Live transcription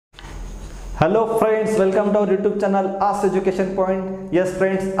Hello friends, welcome to our YouTube channel आस education point. Yes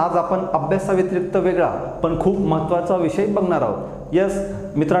friends, आज आपण अभ्यासाव्यतिरिक्त वेगळा पण खूप महत्त्वाचा विषय बघणार आहोत। यस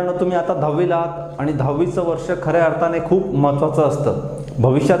मित्रांनो, तुम्ही आता 10वीला आहात आणि 10वीचं वर्ष खऱ्या अर्थाने खूप महत्त्वाचं असतं।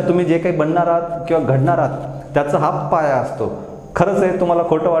 भविष्यात तुम्ही जे काही बनणार आहात किंवा घडणार आहात त्याचा हा पाया असतो। खरंच आहे, तुम्हाला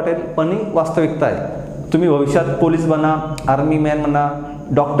खोटं वाटेल पण ही वास्तविकता आहे। तुम्ही भविष्यात पोलीस बना, आर्मी मॅन बना,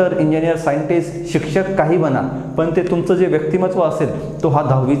 डॉक्टर, इंजिनियर, सायंटिस्ट, शिक्षक काही बना, पण ते तुमचं जे व्यक्तिमत्व असेल तो हा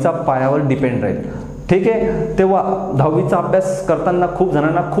 10वीचा पायावर डिपेंड राहील। ठीक आहे, तेव्हा 10वीचा अभ्यास करताना खूप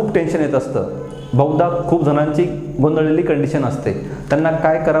जणांना खूप टेन्शन येत असतं। बहुधा खूप जणांची गोंधळलेली कंडिशन असते, त्यांना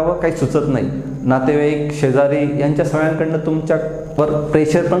काय करावं काही सुचत नाही। नातेवाईक, शेजारी यांच्या सगळ्यांकडनं तुमच्यावर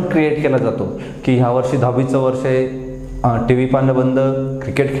प्रेशर पण क्रिएट केला जातो की ह्या वर्षी 10वीचं वर्ष आहे, TV पाहणं बंद,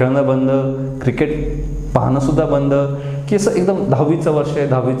 क्रिकेट खेळणं बंद, क्रिकेट पाहणं सुद्धा बंद, की असं एकदम 10वीचं वर्ष आहे,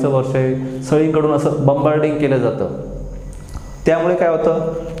 10वीचं वर्ष आहे, सगळीकडून असं बंबार्डिंग केलं जातं। त्यामुळे काय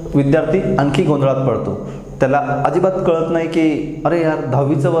होतं, विद्यार्थी आणखी गोंधळात पडतो। त्याला अजिबात कळत नाही की अरे यार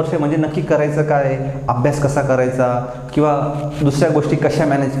 10वीचं वर्ष म्हणजे नक्की करायचं काय, अभ्यास कसा करायचा किंवा दुसऱ्या गोष्टी कशा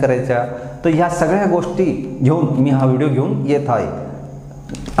मॅनेज करायच्या। तर ह्या सगळ्या गोष्टी घेऊन मी हा व्हिडिओ घेऊन येत आहे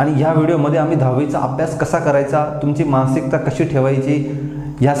आणि ह्या व्हिडिओमध्ये आम्ही 10वीचा अभ्यास कसा करायचा, तुमची मानसिकता कशी ठेवायची,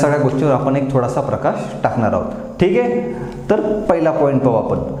 ह्या सगळ्या गोष्टीवर आपण एक थोडासा प्रकाश टाकणार आहोत। ठीक आहे, तर पहिला पॉईंट पाहू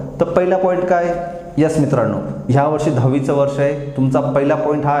आपण। तर पहिला पॉईंट काय, यस मित्रांनो, ह्या वर्षी 10वीचं वर्ष आहे। तुमचा पहिला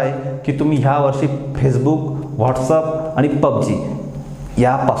पॉईंट हा आहे की तुम्ही ह्या वर्षी फेसबुक, व्हॉट्सअप आणि PUBG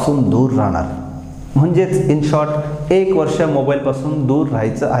यापासून दूर राहणार। म्हणजेच इन शॉर्ट 1 वर्ष मोबाईलपासून दूर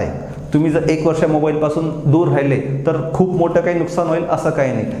राहायचं आहे। तुम्ही जर 1 वर्ष मोबाईलपासून दूर राहिले तर खूप मोठं काही नुकसान होईल असं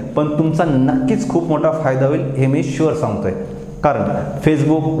काही नाही, पण तुमचा नक्कीच खूप मोठा फायदा होईल हे मी शुअर सांगतोय। कारण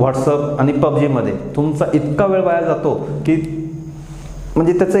फेसबुक, व्हॉट्सअप आणि PUBGमध्ये तुमचा इतका वेळ वाया जातो की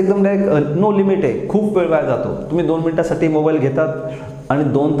म्हणजे त्याचं एकदम डायरेक्ट नो लिमिट आहे, खूप वेळ वाया जातो। तुम्ही 2 मिनिटासाठी मोबाईल घेतात आणि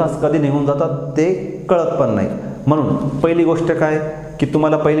 2 तास कधी निघून जातात ते कळत पण नाही। म्हणून पहिली गोष्ट काय की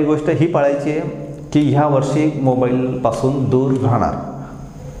तुम्हाला पहिली गोष्ट ही पाळायची आहे की ह्या वर्षी मोबाईलपासून दूर राहणार,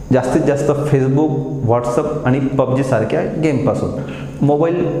 जास्तीत जास्त फेसबुक, व्हॉट्सअप आणि PUBG सारख्या गेमपासून।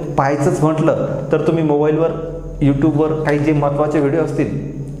 मोबाईल पाहायचंच म्हटलं तर तुम्ही मोबाईलवर यूट्यूबवर काही जे महत्त्वाचे व्हिडिओ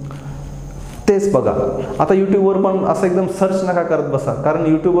असतील तेच बघा। आता यूट्यूबवर पण असं एकदम सर्च नका करत बसा, कारण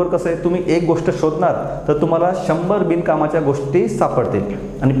यूट्यूबवर कसं आहे, तुम्ही एक गोष्ट शोधणार तर तुम्हाला 100 बिनकामाच्या गोष्टी सापडतील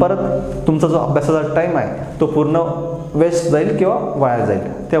आणि परत तुमचा जो अभ्यासाचा टाईम आहे तो पूर्ण वेस्ट जाईल किंवा वाया जाईल।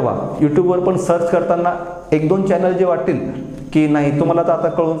 तेव्हा यूट्यूबवर पण सर्च करताना 1-2 चॅनल जे वाटतील की नाही, तुम्हाला तर आता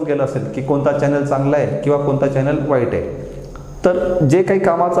कळूनच गेलं असेल की कोणता चॅनल चांगला आहे किंवा कोणता चॅनल वाईट आहे, तर जे काही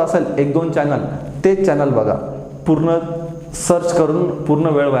कामाचं असेल 1-2 चॅनल तेच चॅनल बघा। पूर्ण सर्च करून पूर्ण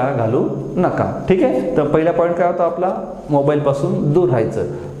वेळ वाया घालू नका। ठीक आहे, तर पहिला पॉईंट काय होता आपला, मोबाईलपासून दूर राहायचं।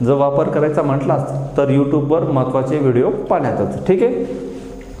 जर वापर करायचा म्हटलाच तर यूट्यूबवर महत्त्वाचे व्हिडिओ पाहण्यातच। ठीक आहे,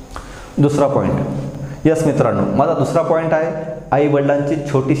 दुसरा पॉईंट, यस मित्रांनो, माझा दुसरा पॉईंट आहे आई वडिलांची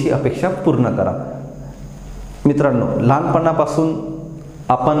छोटीशी अपेक्षा पूर्ण करा। मित्रांनो, लहानपणापासून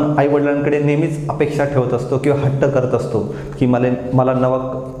आपण आई वडिलांकडे नेहमीच अपेक्षा ठेवत असतो किंवा हट्ट करत असतो की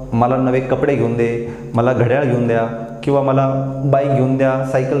मला नवे कपडे घेऊन दे, मला घड्याळ घेऊन द्या किंवा मला बाईक घेऊन द्या,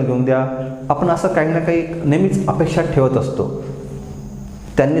 सायकल घेऊन द्या। आपण असं काही ना काही नेहमीच अपेक्षा ठेवत असतो।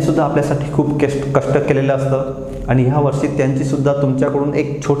 त्यांनी सुद्धा आपल्यासाठी खूप कष्ट केलेलं असतं आणि ह्या वर्षी त्यांची सुद्धा तुमच्याकडून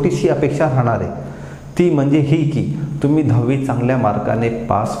एक छोटीशी अपेक्षा राहणार आहे, ती म्हणजे ही की तुम्ही 10वी चांगल्या मार्काने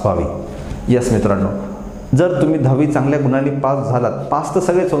पास व्हावी। यस मित्रांनो, जर तुम्ही 10वी चांगल्या गुणांनी पास झालात, पास तर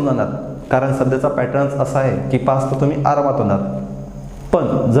सगळेच होऊन जाणार, कारण सध्याचा पॅटर्न असा आहे की पास तर तुम्ही आरामात होणार।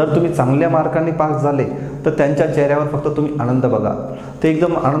 पण जर तुम्ही चांगल्या मार्कांनी पास झाले तर त्यांच्या चेहऱ्यावर फक्त तुम्ही आनंद बघा। ते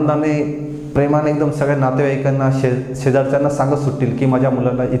एकदम आनंदाने, प्रेमाने एकदम सगळ्या नातेवाईकांना, शेजारच्यांना सांगत सुटतील की माझ्या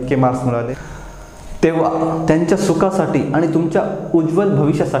मुलाला इतके मार्क्स मिळाले। तेव्हा त्यांच्या सुखासाठी आणि तुमच्या उज्ज्वल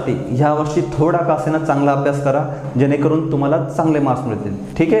भविष्यासाठी ह्या वर्षी थोडा का असेना चांगला अभ्यास करा, जेणेकरून तुम्हाला चांगले मार्क्स मिळतील।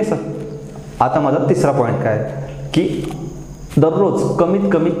 ठीक आहे सर, आता माझा तिसरा पॉईंट काय की दररोज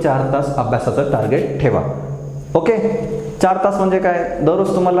कमीत कमी 4 तास अभ्यासाचं टार्गेट ठेवा। ओके, 4 तास म्हणजे काय,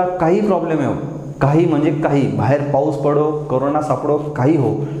 दररोज तुम्हाला काही प्रॉब्लेम येऊ, काही म्हणजे काही, बाहेर पाऊस पडो, कोरोना सापडो, काही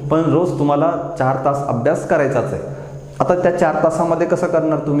हो, पण रोज तुम्हाला 4 तास अभ्यास करायचाच आहे। आता त्या 4 तासामध्ये कसं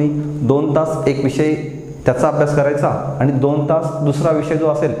करणार तुम्ही, 2 तास एक विषय त्याचा अभ्यास करायचा आणि 2 तास दुसरा विषय जो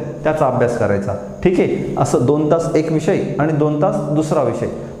असेल त्याचा अभ्यास करायचा। ठीक आहे, असं 2 तास एक विषय आणि 2 तास दुसरा विषय,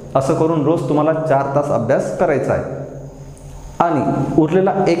 असं करून रोज तुम्हाला 4 तास अभ्यास करायचा आहे। आणि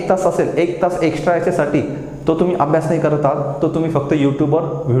उरलेला 1 तास असेल, 1 तास एक्स्ट्रा याच्यासाठी तो तुम्ही अभ्यास नाही करत आहात, तो तुम्ही फक्त यूट्यूबवर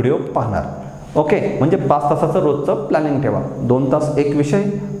व्हिडिओ पाहणार। ओके, म्हणजे 5 तासाचं रोजचं प्लॅनिंग ठेवा। 2 तास एक विषय,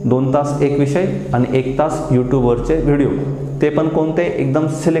 2 तास एक विषय आणि 1 तास यूट्यूबवरचे व्हिडिओ, ते पण कोणते एकदम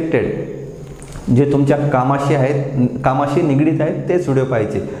सिलेक्टेड, जे तुमच्या कामाशी निगडीत आहेत तेच व्हिडिओ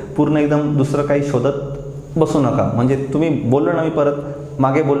पाहायचे. पूर्ण एकदम दुसरं काही शोधत बसू नका. म्हणजे तुम्ही बोललो ना, मी परत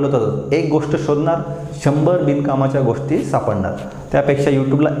मागे बोललो तर एक गोष्ट शोधणार, 100 बिनकामाच्या गोष्टी सापडणार. त्यापेक्षा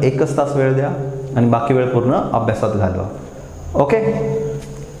यूट्यूबला 1च तास वेळ द्या आणि बाकी वेळ पूर्ण अभ्यासात घालवा. ओके.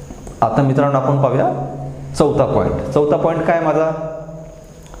 आता मित्रांनो आपण पाहूया चौथा पॉईंट काय माझा,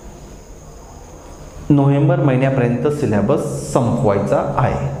 नोव्हेंबर महिन्यापर्यंत सिलेबस संपवायचा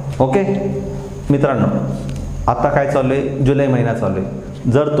आहे. ओके मित्रांनो, आता काय चालू आहे, जुलै महिना चालू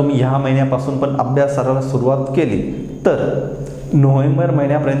आहे. जर तुम्ही ह्या महिन्यापासून पण अभ्यासाला सुरुवात केली तर नोव्हेंबर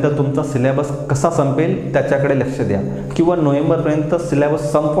महिन्यापर्यंत तुमचा सिलेबस कसा संपेल त्याच्याकडे लक्ष द्या, किंवा नोव्हेंबरपर्यंत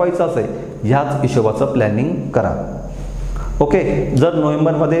सिलेबस संपवायचाच आहे ह्याच हिशोबाचं प्लॅनिंग करा. ओके. जर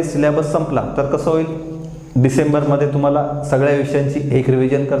नोव्हेंबरमध्ये सिलेबस संपला तर कसं होईल, डिसेंबरमध्ये तुम्हाला सगळ्या विषयांची एक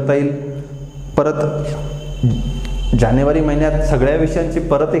रिव्हिजन करता येईल. परत जानेवारी महिन्यात सगळ्या विषयांची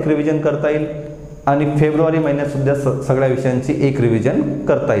परत एक रिव्हिजन करता येईल आणि फेब्रुवारी महिन्यात सुद्धा सगळ्या विषयांची एक रिव्हिजन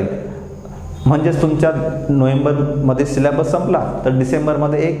करता येईल. म्हणजेच तुमच्या नोव्हेंबरमध्ये सिलेबस संपला तर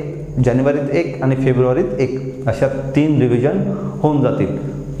डिसेंबरमध्ये एक, जानेवारीत एक आणि फेब्रुवारीत एक, अशा 3 रिव्हिजन होऊन जातील.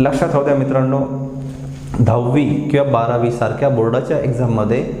 लक्षात राहू द्या मित्रांनो, 10वी किंवा 12वी सारख्या बोर्डाच्या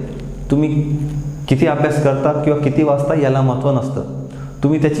एक्झाममध्ये तुम्ही किती अभ्यास करता किंवा किती वाचता याला महत्त्व नसतं.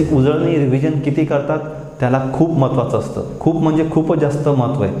 तुम्ही त्याची उजळणी रिव्हिजन किती करतात त्याला खूप महत्त्वाचं असतं. खूप म्हणजे खूपच जास्त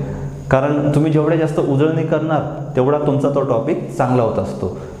महत्त्व आहे. कारण तुम्ही जेवढे जास्त उजळणी करणार तेवढा तुमचा तो टॉपिक चांगला होत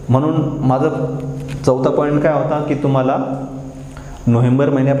असतो. म्हणून माझं चौथा पॉईंट काय होता की तुम्हाला नोव्हेंबर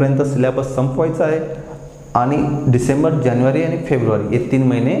महिन्यापर्यंत सिलेबस संपवायचा आहे आणि डिसेंबर, जानेवारी आणि फेब्रुवारी हे 3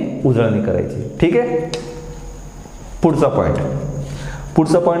 महिने उजळणी करायची. ठीक आहे. पुढचा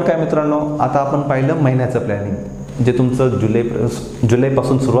पॉईंट काय मित्रांनो, आता आपण पाहिलं महिन्याचं प्लॅनिंग, जे तुमचं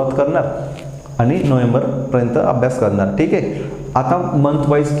जुलैपासून सुरुवात करणार आणि नोव्हेंबरपर्यंत अभ्यास करणार. ठीक आहे. आता मंथ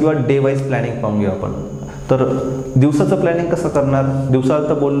वाईज किंवा डे वाईज प्लॅनिंग पाहूया आपण. तर दिवसाचं प्लॅनिंग कसं करणार, दिवसाला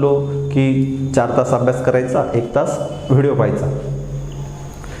तर बोललो की 4 तास अभ्यास करायचा, 1 तास व्हिडिओ पाहायचा.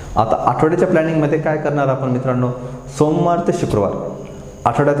 आता आठवड्याच्या प्लॅनिंगमध्ये काय करणार आपण मित्रांनो, सोमवार ते शुक्रवार,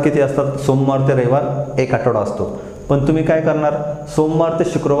 आठवड्यात किती असतात, सोमवार ते रविवार एक आठवडा असतो. पण तुम्ही काय करणार, सोमवार ते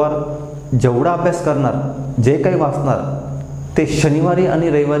शुक्रवार जेवढा अभ्यास करणार, जे काही वाचणार ते शनिवारी आणि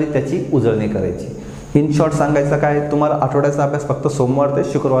रविवारी त्याची उजळणी करायची. इन शॉर्ट सांगायचं काय, तुम्हाला आठवड्याचा अभ्यास फक्त सोमवार ते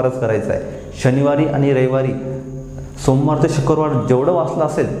शुक्रवारच करायचा आहे. शनिवारी आणि रविवारी, सोमवार ते शुक्रवार जेवढं वाचलं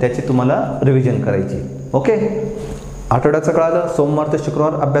असेल त्याची तुम्हाला रिव्हिजन करायची. ओके. आठवड्याचं कळालं, सोमवार ते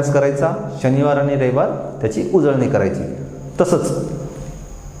शुक्रवार अभ्यास करायचा, शनिवार आणि रविवार त्याची उजळणी करायची. तसंच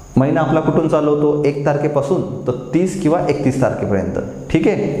महिना आपला कुठून चालू होतो, 1 तारखेपासून तर 30 किंवा 31 तारखेपर्यंत. ठीक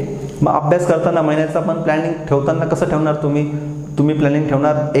आहे. मग अभ्यास करताना महिन्याचा पण प्लॅनिंग ठेवताना कसं ठेवणार तुम्ही प्लॅनिंग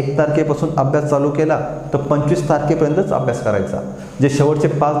ठेवणार 1 तारखेपासून अभ्यास चालू केला तर 25 तारखेपर्यंतच अभ्यास करायचा. जे शेवटचे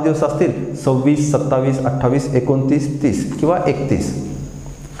 5 दिवस असतील, 26, 27, 28, 29, 30 किंवा 31,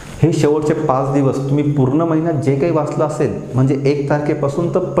 हे शेवटचे 5 दिवस तुम्ही पूर्ण महिन्यात जे काही वाचलं असेल, म्हणजे 1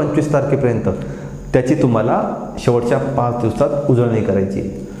 तारखेपासून तर 25 तारखेपर्यंत त्याची तुम्हाला शेवटच्या 5 दिवसात उजळणी करायची.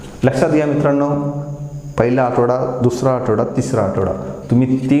 लक्षात घ्या मित्रांनो, पहिला आठवडा, दुसरा आठवडा, तिसरा आठवडा,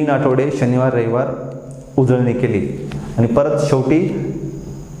 तुम्ही 3 आठवडे शनिवार रविवार उजळणी केली आणि परत शेवटी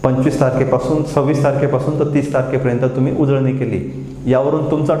 25 तारखेपासून 26 तारखेपासून तर 30 तारखेपर्यंत तुम्ही उजळणी केली. यावरून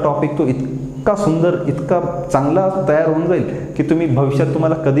तुमचा टॉपिक तो इतका सुंदर, इतका चांगला तयार होऊन जाईल की तुम्ही भविष्यात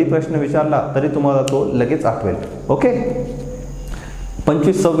तुम्हाला कधी प्रश्न विचारला तरी तुम्हाला तो लगेच आठवेल. ओके.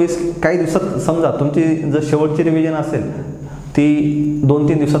 25-26 काही दिवसात समजा तुमची जर शेवटची रिव्हिजन असेल ती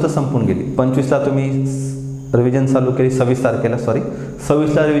 2-3 दिवसातच संपून गेली. 25ला तुम्ही रिव्हिजन चालू केली, 26ला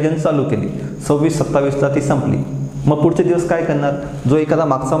रिव्हिजन चालू केली, 26-27ला ती संपली. मग पुढचे दिवस काय करणार, जो एखादा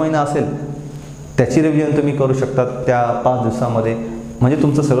मागचा महिना असेल त्याची रिव्हिजन तुम्ही करू शकता त्या 5 दिवसामध्ये. म्हणजे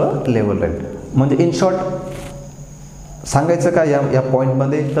तुमचं सगळं लेवल राहील. म्हणजे इन शॉर्ट सांगायचं का या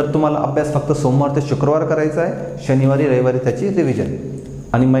पॉईंटमध्ये, तर तुम्हाला अभ्यास फक्त सोमवार ते शुक्रवार करायचा आहे, शनिवारी रविवारी त्याची रिव्हिजन.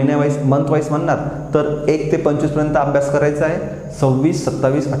 आणि मंथ वाईज म्हणणार तर 1 ते 25पर्यंत अभ्यास करायचा आहे, 26,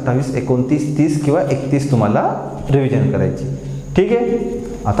 27, 28, 29, 30 किंवा 31 तुम्हाला रिव्हिजन करायची. ठीक आहे.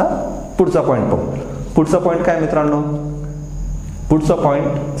 आता पुढचा पॉईंट पाहू. पुढचा पॉईंट काय मित्रांनो, पुढचा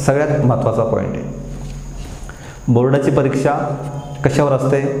पॉईंट सगळ्यात महत्त्वाचा पॉईंट आहे. बोर्डाची परीक्षा कशावर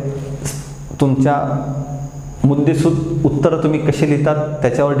असते, तुमच्या मुद्देसूद उत्तरं तुम्ही कशी लिहितात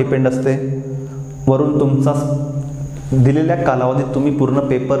त्याच्यावर डिपेंड असते. वरून तुमचा दिलेल्या कालावधीत तुम्ही पूर्ण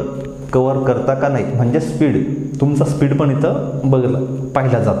पेपर कव्हर करता का नाही, म्हणजे तुमचा स्पीड पण इथं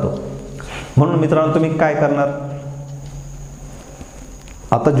पाहिला जातो. म्हणून मित्रांनो तुम्ही काय करणार,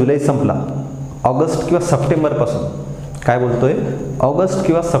 आता जुलै संपला, ऑगस्ट किंवा सप्टेंबरपासून, काय बोलतोय, ऑगस्ट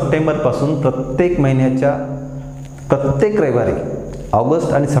किंवा सप्टेंबरपासून प्रत्येक महिन्याच्या प्रत्येक रविवारी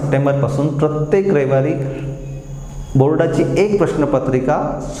ऑगस्ट आणि सप्टेंबरपासून प्रत्येक रविवारी बोर्डाची एक प्रश्नपत्रिका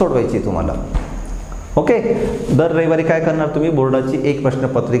सोडवायची तुम्हाला. ओके, दर रविवारी काय करणार तुम्ही, बोर्डाची एक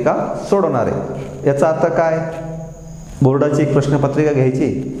प्रश्नपत्रिका सोडवणार आहे. याचा अर्थ काय, बोर्डाची एक प्रश्नपत्रिका घ्यायची,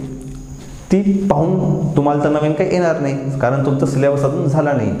 ती पाहून तुम्हाला तर नवीन काही येणार नाही कारण तुमचा सिलेबस अजून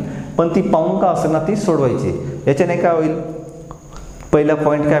झाला नाही, पण ती पाहून का असेल ना ती सोडवायची. याच्याने काय होईल, पहिला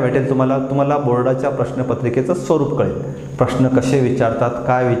पॉईंट काय भेटेल तुम्हाला बोर्डाच्या प्रश्नपत्रिकेचं स्वरूप कळेल, प्रश्न कसे विचारतात,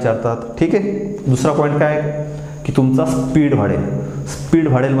 काय विचारतात. ठीक आहे. दुसरा पॉईंट काय की तुमचा स्पीड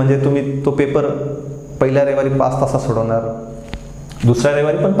वाढेल म्हणजे तुम्ही तो पेपर पहिल्या रविवारी 5 तासात सोडवणार, दुसऱ्या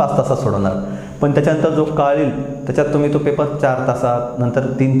रविवारी पण 5 तासात सोडवणार, पण त्याच्यानंतर जो काळ येईल त्याच्यात तुम्ही तो पेपर 4 तासात, नंतर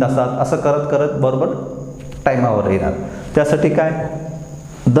 3 तासात असं करत करत बरोबर टायमावर येणार. त्यासाठी काय,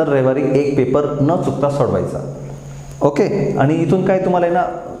 दर रविवारी एक पेपर न चुकता सोडवायचा. ओके, आणि इथून काय तुम्हाला आहे ना,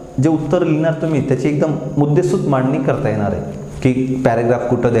 जे उत्तर लिहिणार तुम्ही त्याची एकदम मुद्देसूद मांडणी करता येणार आहे की पॅरेग्राफ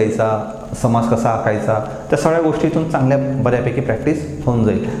कुठं द्यायचा, समास कसा आखायचा, त्या सगळ्या गोष्टीतून चांगल्या बऱ्यापैकी प्रॅक्टिस होऊन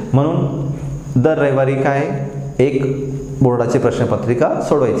जाईल. म्हणून दर रविवारी काय एक बोर्डाची प्रश्नपत्रिका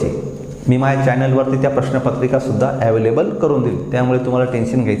सोडवायची. मी माझ्या चॅनलवरती त्या प्रश्नपत्रिकासुद्धा अवेलेबल करून देईल, त्यामुळे तुम्हाला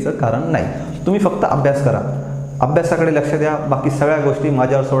टेन्शन घ्यायचं कारण नाही. तुम्ही फक्त अभ्यास करा, अभ्यासाकडे लक्ष द्या, बाकी सगळ्या गोष्टी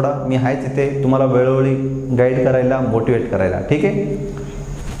माझ्यावर सोडा. मी आहे तिथे तुम्हाला वेळोवेळी गाईड करायला, मोटिवेट करायला. ठीक आहे.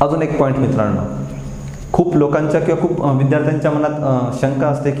 अजून एक पॉईंट मित्रांनो, खूप लोकांच्या किंवा खूप विद्यार्थ्यांच्या मनात शंका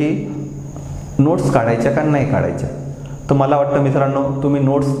असते की नोट्स काढायच्या का नाही काढायच्या. तर मला वाटतं मित्रांनो तुम्ही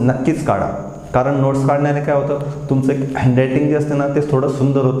नोट्स नक्कीच काढा, कारण नोट्स काढण्याने काय होतं, तुमचं एक हँडरायटिंग जे असते ना ते थोडं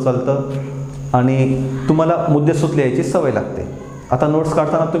सुंदर होत चालतं आणि तुम्हाला मुद्देसूद लिहायची सवय लागते. आता नोट्स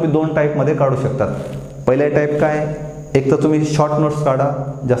काढताना तुम्ही 2 टाईपमध्ये काढू शकतात. पहिला टाईप काय, एक तर तुम्ही शॉर्ट नोट्स काढा,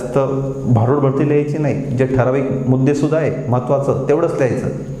 जास्त भारूडभरती लिहायची नाही, जे ठराविक मुद्देसूद आहे महत्त्वाचं तेवढंच लिहायचं.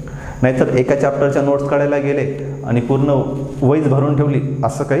 नाहीतर एका चॅप्टरच्या नोट्स काढायला गेले आणि पूर्ण वहीच भरून ठेवली,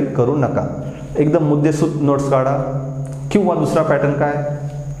 असं काही करू नका. एकदम मुद्देसूद नोट्स काढा. किंवा दुसरा पॅटर्न काय,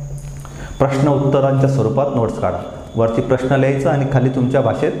 प्रश्न उत्तरांच्या स्वरूपात नोट्स काढा. वरती प्रश्न लिहायचं आणि खाली तुमच्या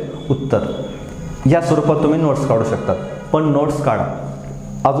भाषेत उत्तर, या स्वरूपात तुम्ही नोट्स काढू शकतात. पण नोट्स काढा.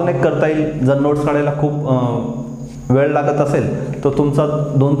 अजून एक करता येईल, जर नोट्स काढायला खूप वेळ लागत असेल तर तुमचा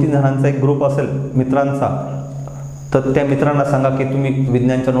 2-3 जणांचा एक ग्रुप असेल मित्रांचा, तर त्या मित्रांना सांगा की तुम्ही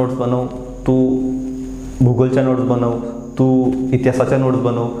विज्ञानच्या नोट्स बनव, तू भूगोलच्या नोट्स बनव, तू इतिहासाच्या नोट्स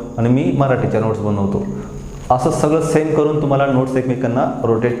बनव आणि मी मराठीच्या नोट्स बनवतो. असं सगळं सेम करून तुम्हाला नोट्स एकमेकांना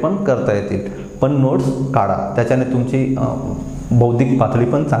रोटेट पण करता येतील. पण नोट्स काढा, त्याच्याने तुमची बौद्धिक पातळी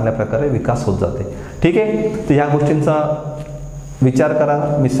पण चांगल्या प्रकारे विकास होत जाते. ठीक आहे. तर ह्या गोष्टींचा विचार करा.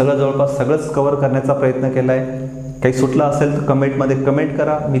 मी जवळपास सगळंच कव्हर करण्याचा प्रयत्न केला आहे. काही सुटलं असेल तर कमेंटमध्ये कमेंट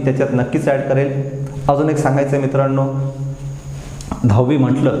करा, मी त्याच्यात नक्कीच ॲड करेल. अजून एक सांगायचं आहे मित्रांनो, 10वी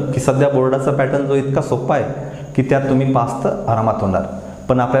म्हटलं की सध्या बोर्डाचा पॅटर्न जो इतका सोपा आहे की त्यात तुम्ही पास तर आरामात होणार.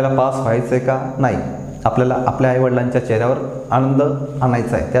 पण आपल्याला पास व्हायचं आहे का, नाही, आपल्याला आपल्या आईवडिलांच्या चेहऱ्यावर आनंद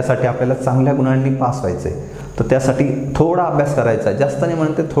आणायचा आहे, त्यासाठी आपल्याला चांगल्या गुणांनी पास व्हायचं आहे. तर त्यासाठी थोडा अभ्यास करायचा आहे, जास्त नाही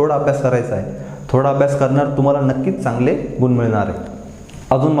म्हणते, थोडा अभ्यास करायचा आहे. थोडा अभ्यास करणार तुम्हाला नक्कीच चांगले गुण मिळणार आहे.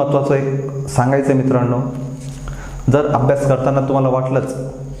 अजून महत्त्वाचं एक सांगायचं आहे मित्रांनो, जर अभ्यास करताना तुम्हाला वाटलंच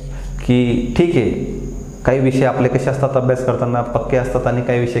की ठीक आहे, काही विषय आपले कसे असतात अभ्यास करताना पक्के असतात आणि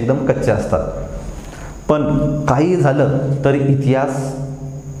काही विषय एकदम कच्चे असतात, पण काही झालं तरी इतिहास,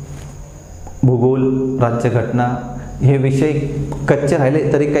 भूगोल, राज्यघटना हे विषय कच्चे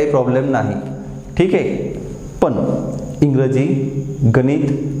राहिले तरी काही प्रॉब्लेम नाही. ठीक आहे. पण इंग्रजी,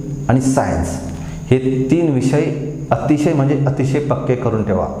 गणित आणि सायन्स हे 3 विषय अतिशय म्हणजे अतिशय पक्के करून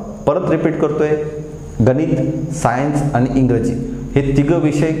ठेवा. परत रिपीट करतोय, गणित, सायन्स आणि इंग्रजी हे 3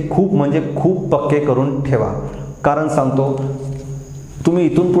 विषय खूप म्हणजे खूप पक्के करून ठेवा. कारण सांगतो, तुम्ही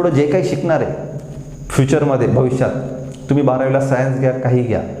इथून पुढे जे काही शिकणार आहे फ्युचरमध्ये, भविष्यात, तुम्ही 12वीला सायन्स घ्या, काही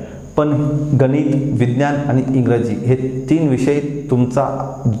घ्या, पण गणित, विज्ञान आणि इंग्रजी हे 3 विषय तुमचा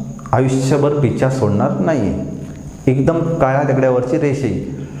आयुष्यभर पिछा सोडणार नाही आहे. एकदम काळ्या दगडावरची रेष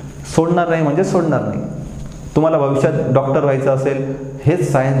आहे. सोडणार नाही म्हणजे सोडणार नाही. तुम्हाला भविष्यात डॉक्टर व्हायचं असेल,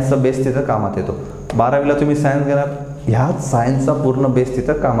 हेच सायन्सचा बेस तिथं कामात येतो. 12वीला तुम्ही सायन्स घेणार, ह्याच सायन्सचा पूर्ण बेस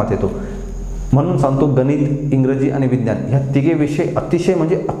तिथं कामात येतो. म्हणून सांगतो, गणित, इंग्रजी आणि विज्ञान ह्या 3 विषय अतिशय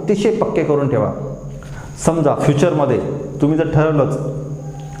म्हणजे अतिशय पक्के करून ठेवा. समजा फ्युचरमध्ये तुम्ही जर ठरवलंच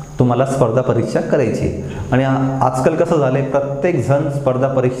तुम्हाला स्पर्धा परीक्षा करायची, आणि आजकाल कसं झालं आहे, प्रत्येक जण स्पर्धा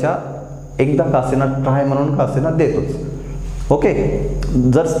परीक्षा एकदा का असेना, ट्राय म्हणून का असेना देतोच. ओके.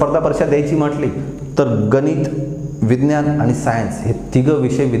 जर स्पर्धा परीक्षा द्यायची म्हटली तर गणित, विज्ञान आणि सायन्स हे 3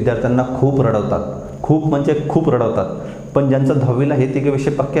 विषय विद्यार्थ्यांना खूप रडवतात, खूप म्हणजे खूप रडवतात. पण ज्यांचं 10वीला हे 3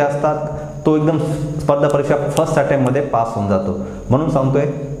 विषय पक्के असतात तो एकदम स्पर्धा परीक्षा फर्स्ट अटेम्प्टमध्ये पास होऊन जातो. म्हणून सांगतोय,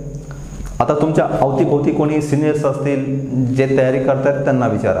 आता तुमच्या अवतीभोवती कोणी सिनियर्स असतील जे तयारी करतात त्यांना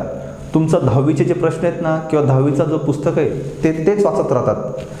विचारा, तुमचं 10वीचे जे प्रश्न आहेत ना किंवा 10वीचा जो पुस्तक आहे तेच वाचत राहतात,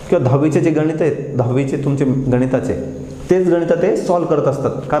 किंवा 10वीचे जे गणित आहेत 10वीचे तुमचे गणिताचे तेच गणित ते सॉल्व करत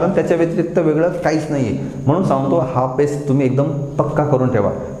असतात, कारण त्याच्या व्यतिरिक्त वेगळं काहीच नाही आहे. म्हणून सांगतो हा बेस तुम्ही एकदम पक्का करून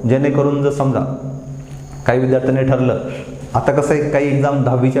ठेवा, जेणेकरून जर समजा काही विद्यार्थ्यांनी ठरलं, आता कसं आहे काही एक्झाम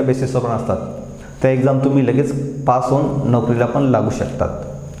 10वीच्या बेसिसवर असतात, त्या एक्झाम तुम्ही लगेच पास होऊन नोकरीला पण लागू शकतात.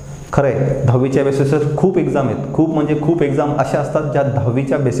 खरं आहे 10वीच्या बेसिसवर खूप एक्झाम आहेत, खूप एक्झाम अशा असतात ज्या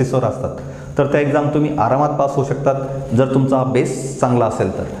 10वीच्या बेसिसवर असतात, तर त्या एक्झाम तुम्ही आरामात पास होऊ शकतात जर तुमचा बेस चांगला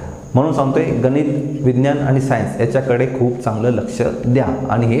असेल तर. म्हणून सांगतोय गणित, विज्ञान आणि सायन्स याच्याकडे खूप चांगलं लक्ष द्या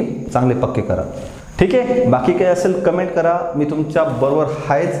आणि हे चांगले पक्के करा. ठीक आहे, बाकी काही असेल कमेंट करा, मी तुमच्या बरोबर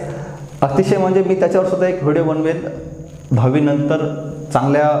आहेच. अतिशय म्हणजे मी त्याच्यावर सुद्धा एक व्हिडिओ बनवेल 10वी नंतर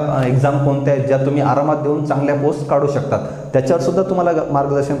चांगल्या एक्झाम कोणत्या आहेत ज्या तुम्ही आरामात देऊन चांगल्या पोस्ट काढू शकतात, त्याच्यावर सुद्धा तुम्हाला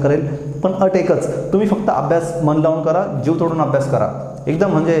मार्गदर्शन करेल. पण अट एकच, तुम्ही फक्त अभ्यास मन लावून करा, जीव तोडून अभ्यास करा,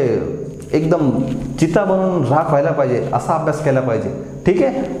 एकदम चिता बनून राख व्हायला पाहिजे असा अभ्यास केला पाहिजे. ठीक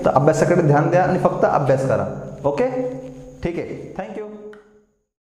आहे, तर अभ्यासाकडे ध्यान द्या आणि फक्त अभ्यास करा. ओके, ठीक आहे, थँक्यू.